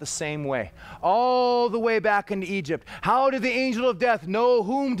believer without the same way. All the way back into Egypt. How did the angel of death know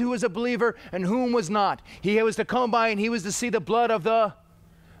whom was a believer and whom was not? He was to come by and he was to see the blood of the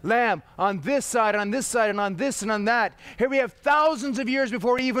lamb on this side, on this side, and on this and on that. Here we have thousands of years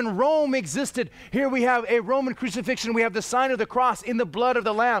before even Rome existed. Here we have a Roman crucifixion. We have the sign of the cross in the blood of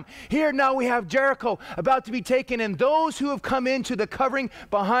the lamb. Here now we have Jericho about to be taken, and those who have come into the covering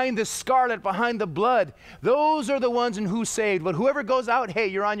behind the scarlet, behind the blood, those are the ones in who saved. But whoever goes out, hey,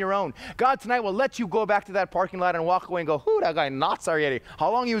 you're on your own. God tonight will let you go back to that parking lot and walk away and go, whoo, that guy nuts already.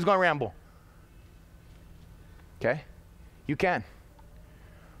 How long he was going to ramble? Okay? You can.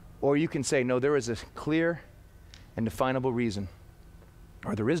 Or you can say, no, there is a clear and definable reason,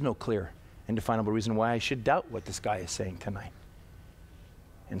 or there is no clear and definable reason why I should doubt what this guy is saying tonight.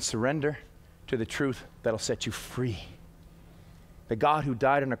 And surrender to the truth that'll set you free. The God who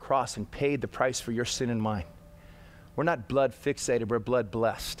died on a cross and paid the price for your sin and mine. We're not blood fixated, we're blood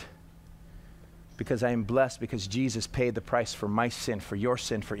blessed. Because I am blessed because Jesus paid the price for my sin, for your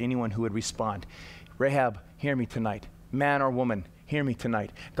sin, for anyone who would respond. Rahab, hear me tonight. Man or woman, hear me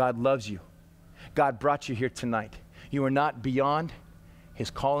tonight. God loves you. God brought you here tonight. You are not beyond his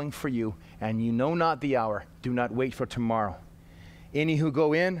calling for you, and you know not the hour. Do not wait for tomorrow. Any who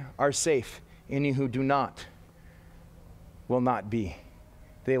go in are safe. Any who do not will not be.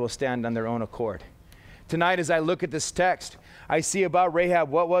 They will stand on their own accord. Tonight, as I look at this text, I see about Rahab,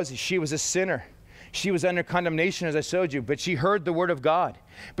 what was he? She was a sinner. She was under condemnation, as I showed you, but she heard the word of God.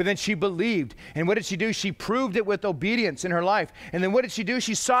 But then she believed. And what did she do? She proved it with obedience in her life. And then what did she do?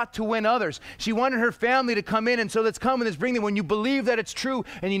 She sought to win others. She wanted her family to come in. And so let's come and let's bring them. When you believe that it's true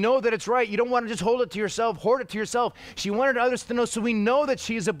and you know that it's right, you don't want to just hold it to yourself, hoard it to yourself. She wanted others to know, so we know that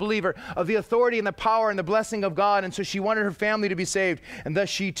she is a believer of the authority and the power and the blessing of God. And so she wanted her family to be saved. And thus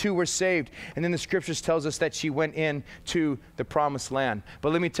she too was saved. And then the scriptures tells us that she went into the promised land.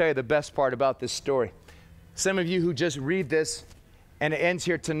 But let me tell you the best part about this story. Some of you who just read this and it ends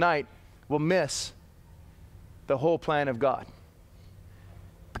here tonight will miss the whole plan of God.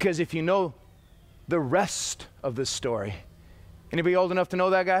 Because if you know the rest of the story, anybody old enough to know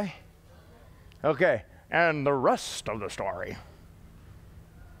that guy? Okay, and the rest of the story.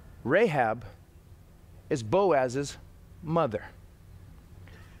 Rahab is Boaz's mother.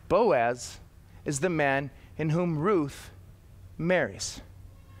 Boaz is the man in whom Ruth marries,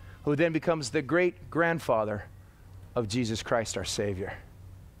 who then becomes the great-grandfather of Jesus Christ, our Savior.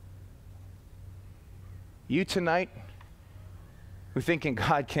 You tonight, who thinking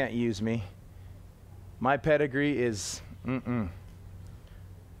God can't use me, my pedigree is, Wow,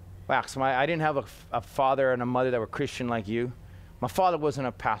 so I didn't have a father and a mother that were Christian like you. My father wasn't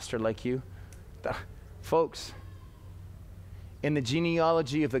a pastor like you. Folks, in the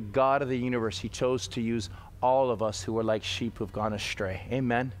genealogy of the God of the universe, he chose to use all of us who are like sheep who've gone astray.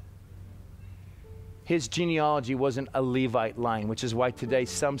 Amen? His genealogy wasn't a Levite line, which is why today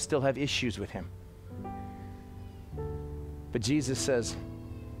some still have issues with him. But Jesus says,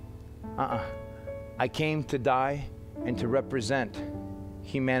 I came to die and to represent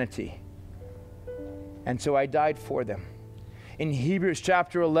humanity. And so I died for them. In Hebrews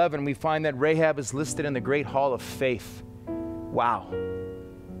chapter 11, we find that Rahab is listed in the great hall of faith. Wow.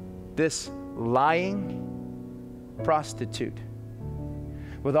 This lying prostitute,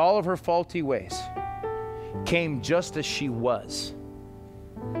 with all of her faulty ways, came just as she was.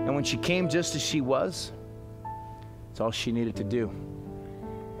 And when she came just as she was, it's all she needed to do.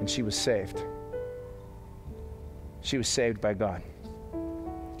 And she was saved. She was saved by God.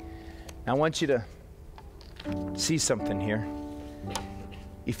 Now I want you to see something here.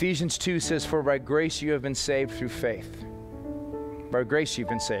 Ephesians 2 says, for by grace you have been saved through faith. By grace you've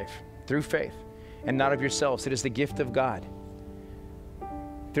been saved through faith, and not of yourselves. It is the gift of God.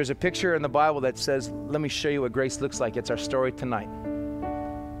 There's a picture in the Bible that says, let me show you what grace looks like. It's our story tonight.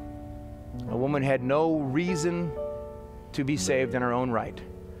 A woman had no reason to be saved in her own right,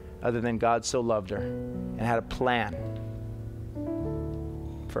 other than God so loved her and had a plan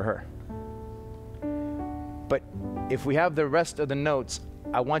for her. But if we have the rest of the notes,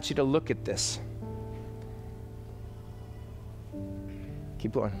 I want you to look at this.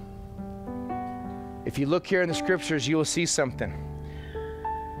 Keep going. If you look here in the scriptures, you will see something.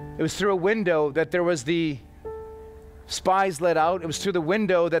 It was through a window that there was the spies let out. It was through the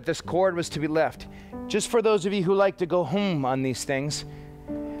window that this cord was to be left. Just for those of you who like to go home on these things,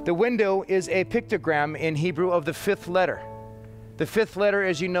 the window is a pictogram in Hebrew of the 5th letter. The 5th letter,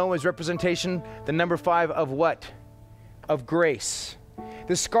 as you know, is representation, the number 5 of what? Of grace.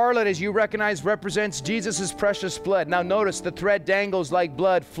 The scarlet, as you recognize, represents Jesus' precious blood. Now notice the thread dangles like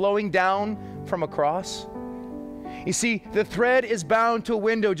blood flowing down from a cross. You see, the thread is bound to a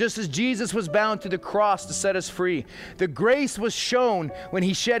window just as Jesus was bound to the cross to set us free. The grace was shown when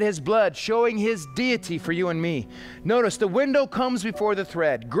he shed his blood, showing his deity for you and me. Notice the window comes before the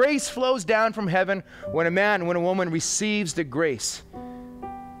thread. Grace flows down from heaven when a man, when a woman receives the grace.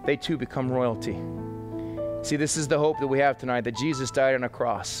 They too become royalty. See, this is the hope that we have tonight, that Jesus died on a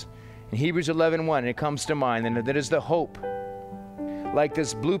cross. In Hebrews 11:1, it comes to mind, and that is the hope. Like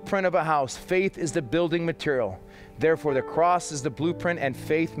this blueprint of a house, faith is the building material. Therefore, the cross is the blueprint, and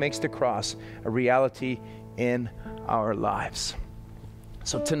faith makes the cross a reality in our lives.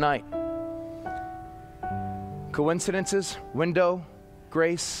 So tonight, coincidences, window,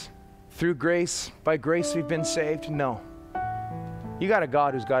 grace, through grace, by grace we've been saved? No. You got a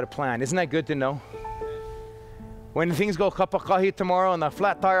God who's got a plan. Isn't that good to know? When things go kapakahi tomorrow and the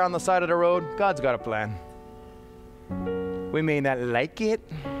flat tire on the side of the road, God's got a plan. We may not like it.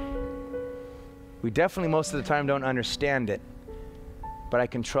 We definitely most of the time don't understand it. But I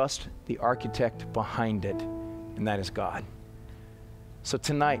can trust the architect behind it, and that is God. So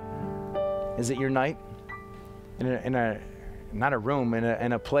tonight, is it your night? In a not a room,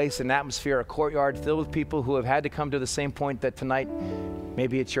 in a place, an atmosphere, a courtyard filled with people who have had to come to the same point that tonight,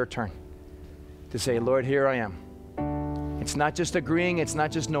 maybe it's your turn to say, Lord, here I am. It's not just agreeing, it's not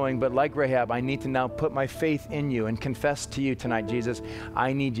just knowing, but like Rahab, I need to now put my faith in you and confess to you tonight, Jesus,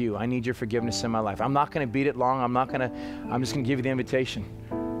 I need you. I need your forgiveness in my life. I'm not going to beat it long. I'm just going to give you the invitation.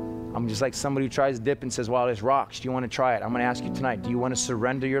 I'm just like somebody who tries to dip and says, well, there's rocks. Do you want to try it? I'm going to ask you tonight, do you want to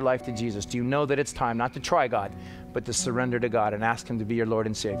surrender your life to Jesus? Do you know that it's time not to try God, but to surrender to God and ask him to be your Lord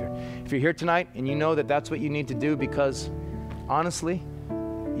and Savior? If you're here tonight and you know that that's what you need to do, because honestly,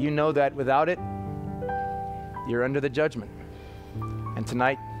 you know that without it, you're under the judgment. And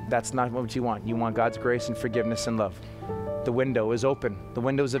tonight, that's not what you want. You want God's grace and forgiveness and love. The window is open. The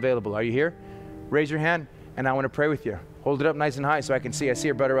window is available. Are you here? Raise your hand, and I want to pray with you. Hold it up nice and high so I can see. I see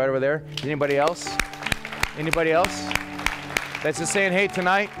your brother right over there. Anybody else? Anybody else? That's just saying, hey,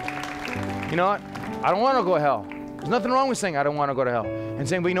 tonight, you know what? I don't want to go to hell. There's nothing wrong with saying I don't want to go to hell. And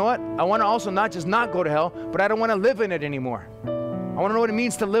saying, but you know what? I want to also not just not go to hell, but I don't want to live in it anymore. I want to know what it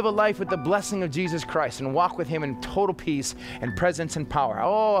means to live a life with the blessing of Jesus Christ and walk with him in total peace and presence and power.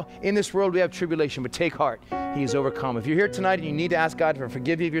 Oh, in this world we have tribulation, but take heart. He is overcome. If you're here tonight and you need to ask God to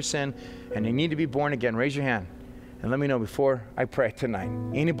forgive you of your sin and you need to be born again, raise your hand and let me know before I pray tonight.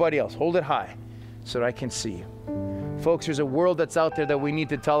 Anybody else? Hold it high so that I can see you. Folks, there's a world that's out there that we need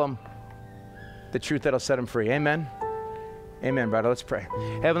to tell them the truth that'll set them free. Amen? Amen, brother. Let's pray.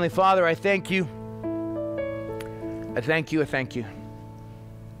 Heavenly Father, I thank you. I thank you. I thank you.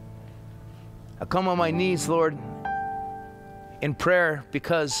 I come on my knees, Lord, in prayer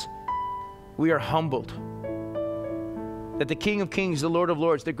because we are humbled. That the King of Kings, the Lord of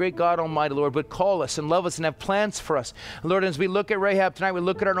Lords, the great God Almighty, Lord, would call us and love us and have plans for us. Lord, as we look at Rahab tonight, we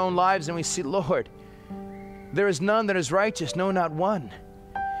look at our own lives and we see, Lord, there is none that is righteous, no, not one.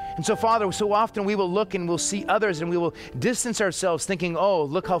 And so, Father, so often we will look and we'll see others and we will distance ourselves thinking, oh,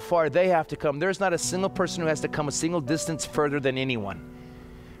 look how far they have to come. There's not a single person who has to come a single distance further than anyone.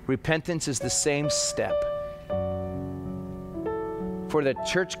 Repentance is the same step. for the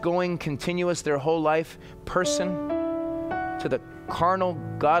church-going, continuous, their whole life person to the carnal,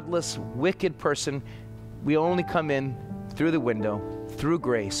 godless, wicked person. We only come in through the window, through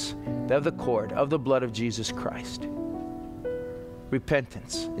grace, of the cord, of the blood of Jesus Christ.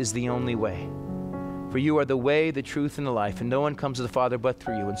 Repentance is the only way. For you are the way, the truth, and the life, and no one comes to the Father but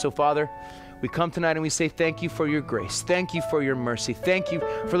through you. And so, Father, we come tonight and we say thank you for your grace. Thank you for your mercy. Thank you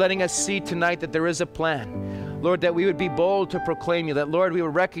for letting us see tonight that there is a plan. Lord, that we would be bold to proclaim you. That, Lord, we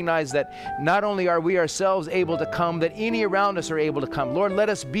would recognize that not only are we ourselves able to come, that any around us are able to come. Lord, let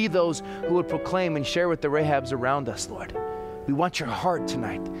us be those who would proclaim and share with the Rahabs around us, Lord. We want your heart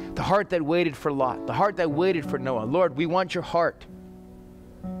tonight. The heart that waited for Lot. The heart that waited for Noah. Lord, we want your heart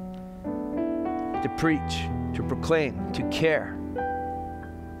to preach, to proclaim, to care.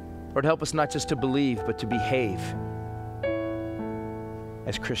 Lord, help us not just to believe, but to behave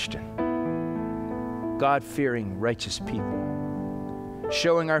as Christian, God-fearing, righteous people,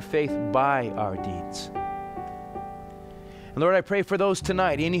 showing our faith by our deeds. And Lord, I pray for those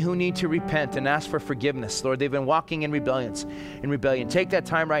tonight, any who need to repent and ask for forgiveness. Lord, they've been walking in rebellion. Take that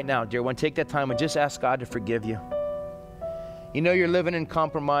time right now, dear one. Take that time and just ask God to forgive you. You know you're living in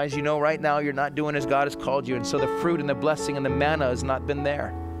compromise. You know right now you're not doing as God has called you. And so the fruit and the blessing and the manna has not been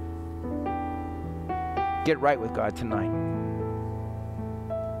there. Get right with God tonight.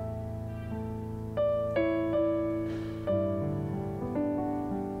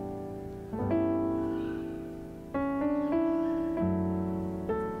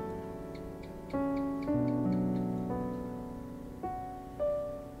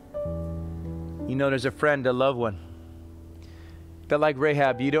 You know there's a friend, a loved one, that like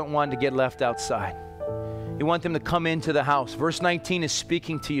Rahab, you don't want to get left outside. You want them to come into the house. Verse 19 is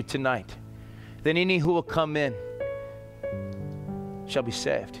speaking to you tonight. Then any who will come in shall be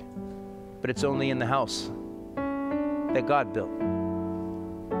saved. But it's only in the house that God built.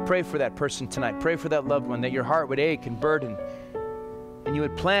 Pray for that person tonight. Pray for that loved one, that your heart would ache and burden, and you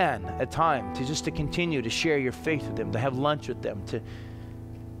would plan a time to just to continue to share your faith with them, to have lunch with them, to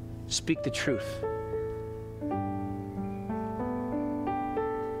speak the truth.